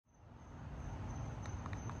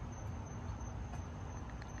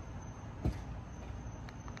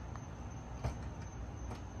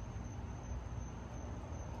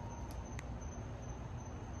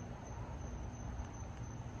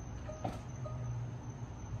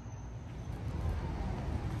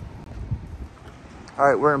All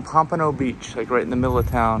right, we're in Pompano Beach, like right in the middle of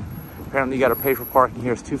town. Apparently you gotta pay for parking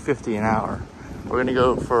here. It's $2.50 an hour. We're gonna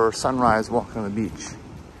go for sunrise walk on the beach.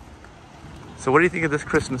 So what do you think of this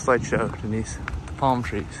Christmas light show, Denise? The palm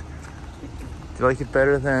trees. Do you like it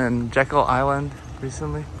better than Jekyll Island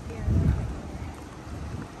recently? Yeah.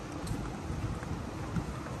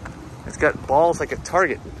 It's got balls like a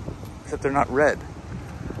Target, except they're not red.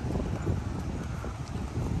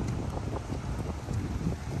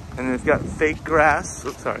 And it's got fake grass.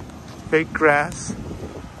 Oops, sorry. Fake grass.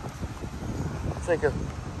 It's like a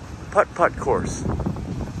putt-putt course.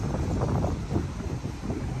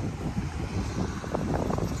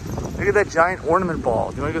 Look at that giant ornament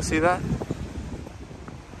ball. Do you want to go see that?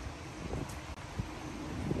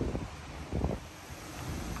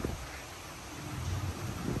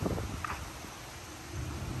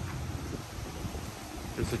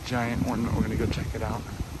 There's a giant ornament. We're going to go check it out.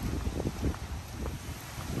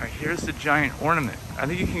 All right, here's the giant ornament. I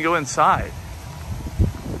think you can go inside.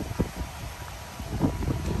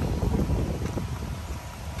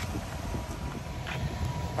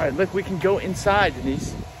 All right, look, we can go inside,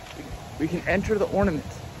 Denise. We can enter the ornament.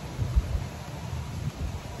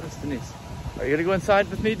 Where's Denise? Are you gonna go inside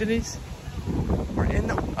with me, Denise?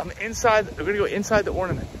 I'm inside. We're gonna go inside the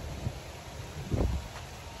ornament.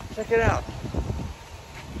 Check it out.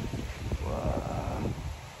 Wow.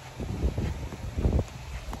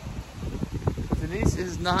 Denise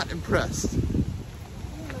is not impressed.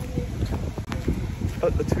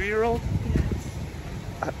 A 2-year-old?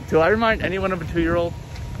 Yes. Do I remind anyone of a 2-year-old?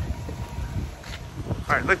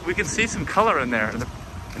 All right, look, we can see some color in there. And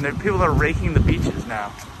there are people that are raking the beaches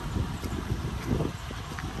now.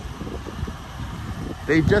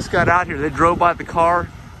 They just got out here. They drove by the car.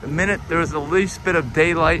 The minute there was the least bit of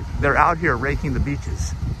daylight, they're out here raking the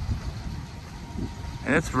beaches.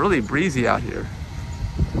 And it's really breezy out here.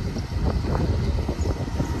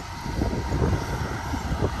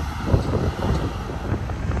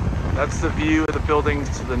 That's the view of the buildings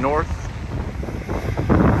to the north.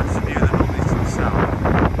 That's the view of the buildings to the south.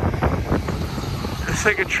 It's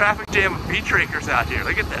like a traffic jam of beach rakers out here.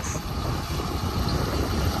 Look at this.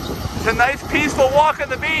 It's a nice peaceful walk on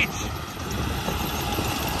the beach.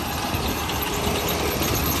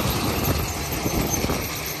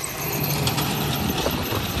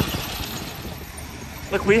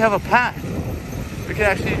 Look, we have a path. We can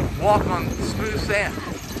actually walk on smooth sand.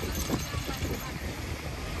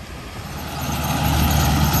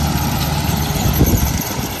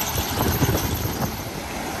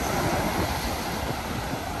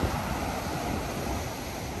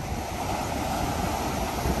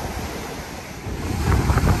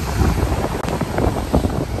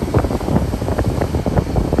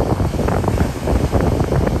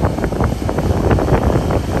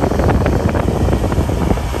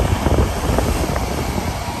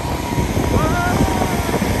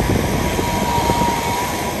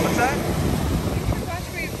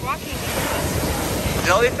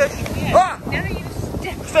 Jellyfish? Yeah. Ah! Now you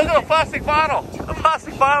stick. Still got a plastic bottle. A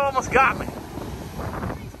plastic bottle almost got me.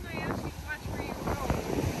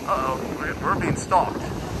 Uh-oh, we're being stalked.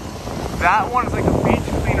 That one is like a beach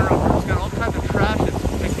cleaner up. It's got all kinds of trash it's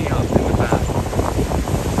picking up in the back.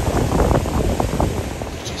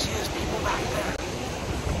 Did you see those people back there?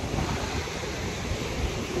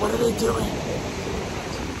 What are they doing?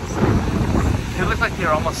 They look like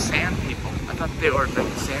they're almost sand people. I thought they were like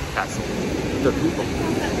a sand castle. They're people.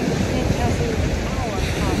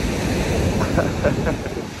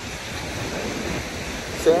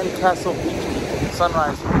 Sandcastle Beach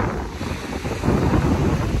sunrise.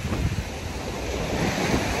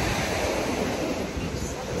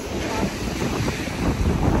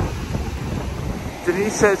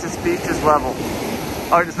 Denise says this beach is level.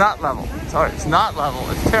 Oh, it's not level. Sorry, it's not level.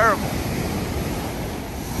 It's terrible.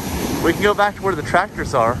 We can go back to where the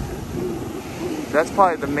tractors are. That's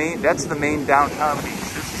probably that's the main downtown beach.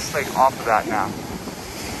 This is like off of that now.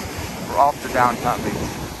 We're off the downtown beach.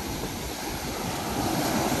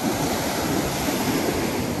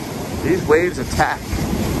 These waves attack.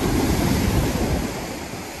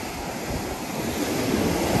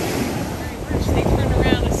 They turn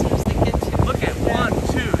around as soon as they get to. Look at 1, 2,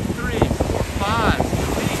 3, 4, 5.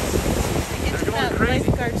 They're going crazy.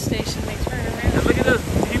 Lifeguard station, they turn around. And look at those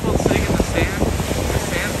people sitting in the sand. The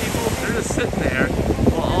sand people, they're just sitting there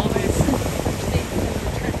while all these.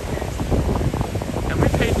 And we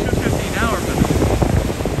paid $2.50 an hour for this.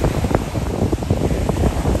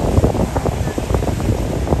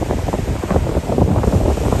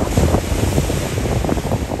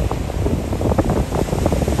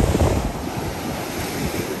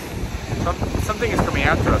 Something is coming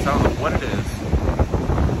after us. I don't know what it is.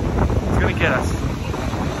 It's gonna get us.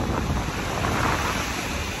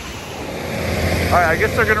 All right, I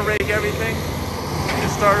guess they're gonna rake everything. Get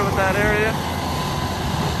started with that area.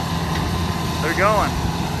 They're going.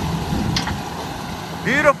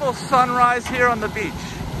 Beautiful sunrise here on the beach.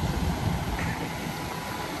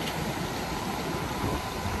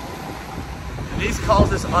 Denise calls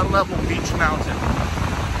this unlevel beach mountain.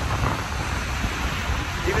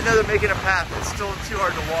 Even though they're making a path, it's still too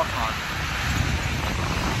hard to walk on.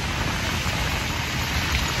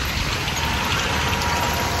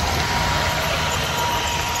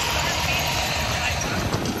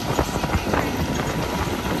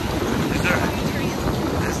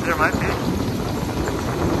 There might be.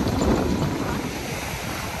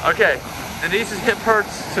 Okay, Denise's hip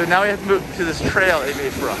hurts, so now we have to move to this trail they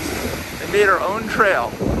made for us. They made our own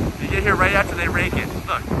trail. You get here right after they rake it.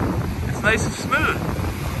 Look, it's nice and smooth.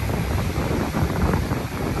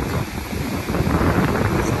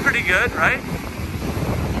 It's pretty good, right?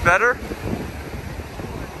 Better.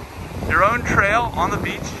 Your own trail on the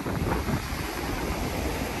beach.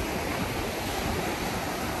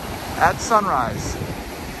 At sunrise.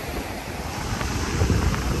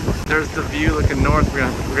 There's the view looking north. We're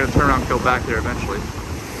gonna turn around and go back there eventually.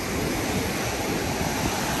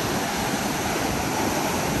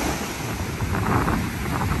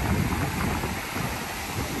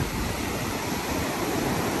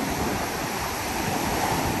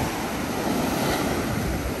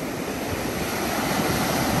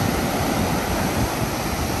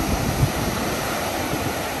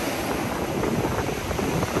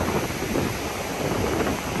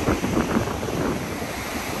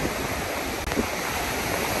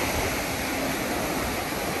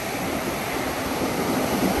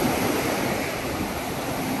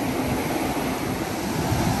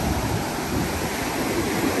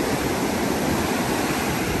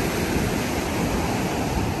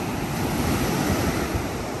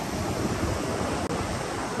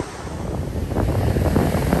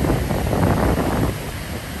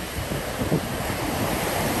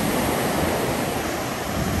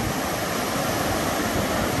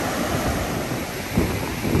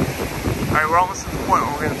 We're almost to the point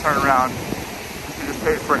where we're going to turn around. We just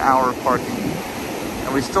paid for an hour of parking.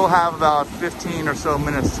 And we still have about 15 or so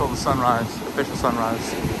minutes till the sunrise, official sunrise.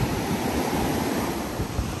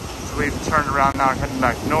 So we've turned around now, heading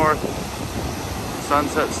back north.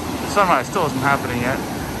 Sunsets. The sunrise still isn't happening yet.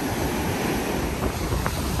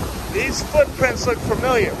 These footprints look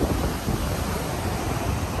familiar.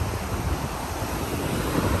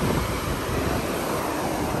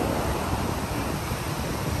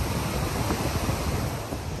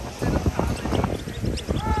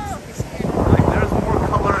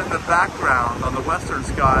 Background on the western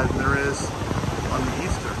sky than there is on the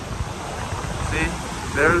eastern. See,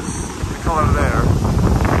 there's the color there.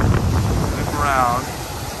 Look around,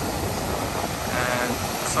 and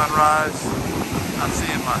sunrise, not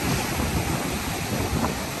seeing much.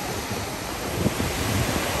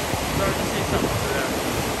 Starting to see something over there.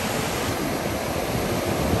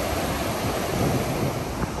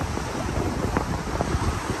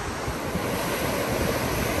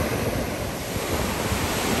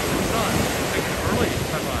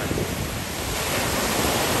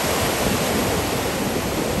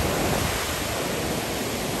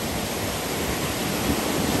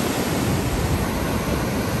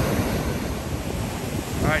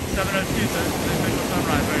 Alright, 7:02 is the official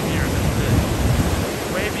sunrise right here. This is it.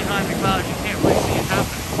 Way behind the clouds, you can't really see it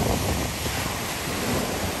happening.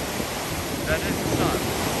 That is the sun.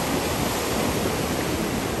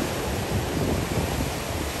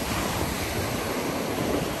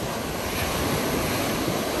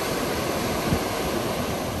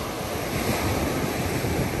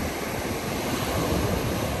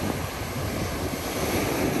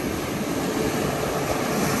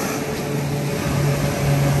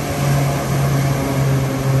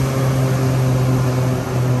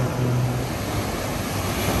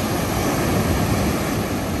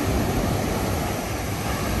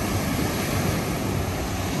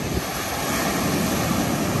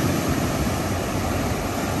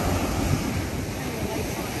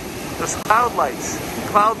 There's cloud lights,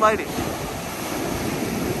 cloud lighting.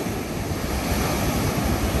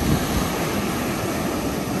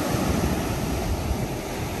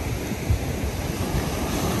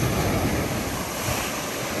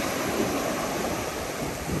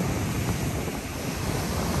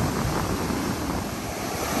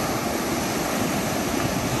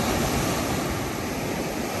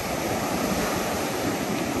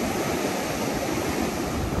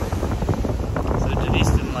 So Denise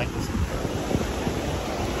didn't like this.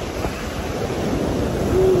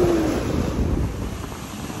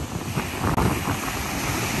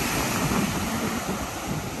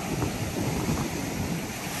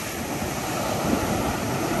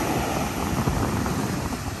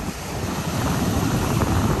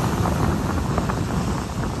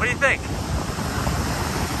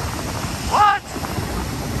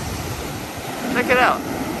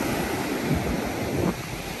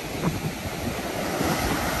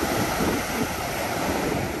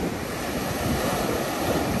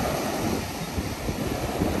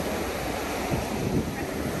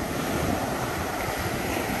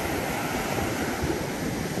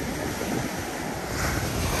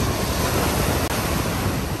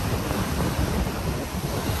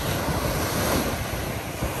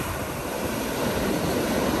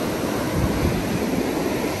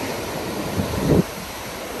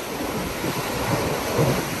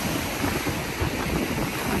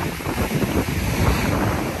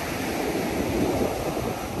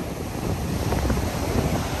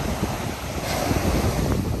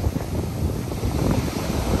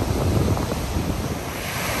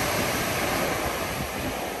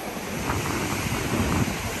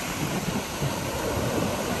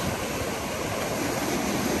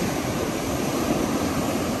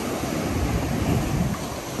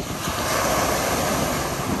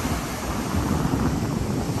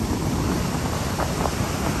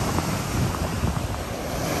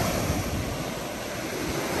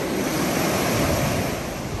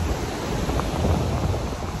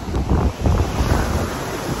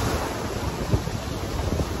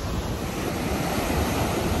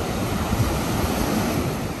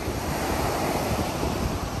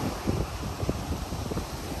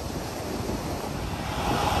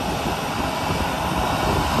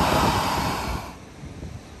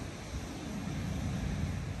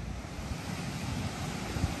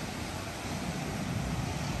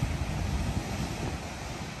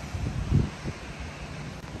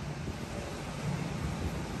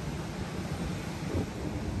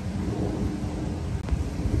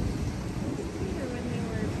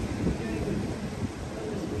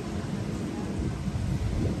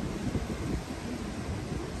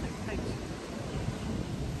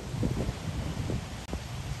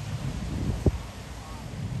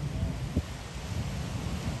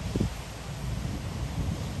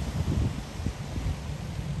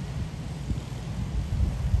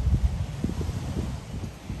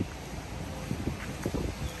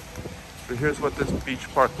 here's what this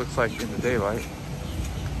beach park looks like in the daylight.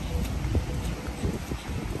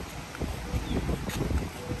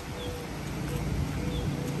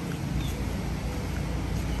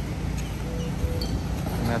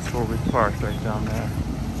 And that's where we parked, right down there.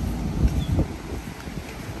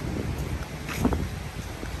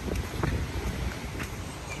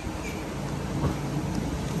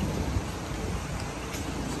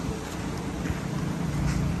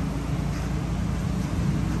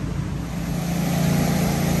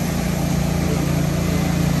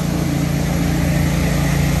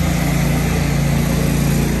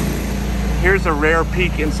 Here's a rare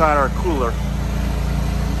peek inside our cooler.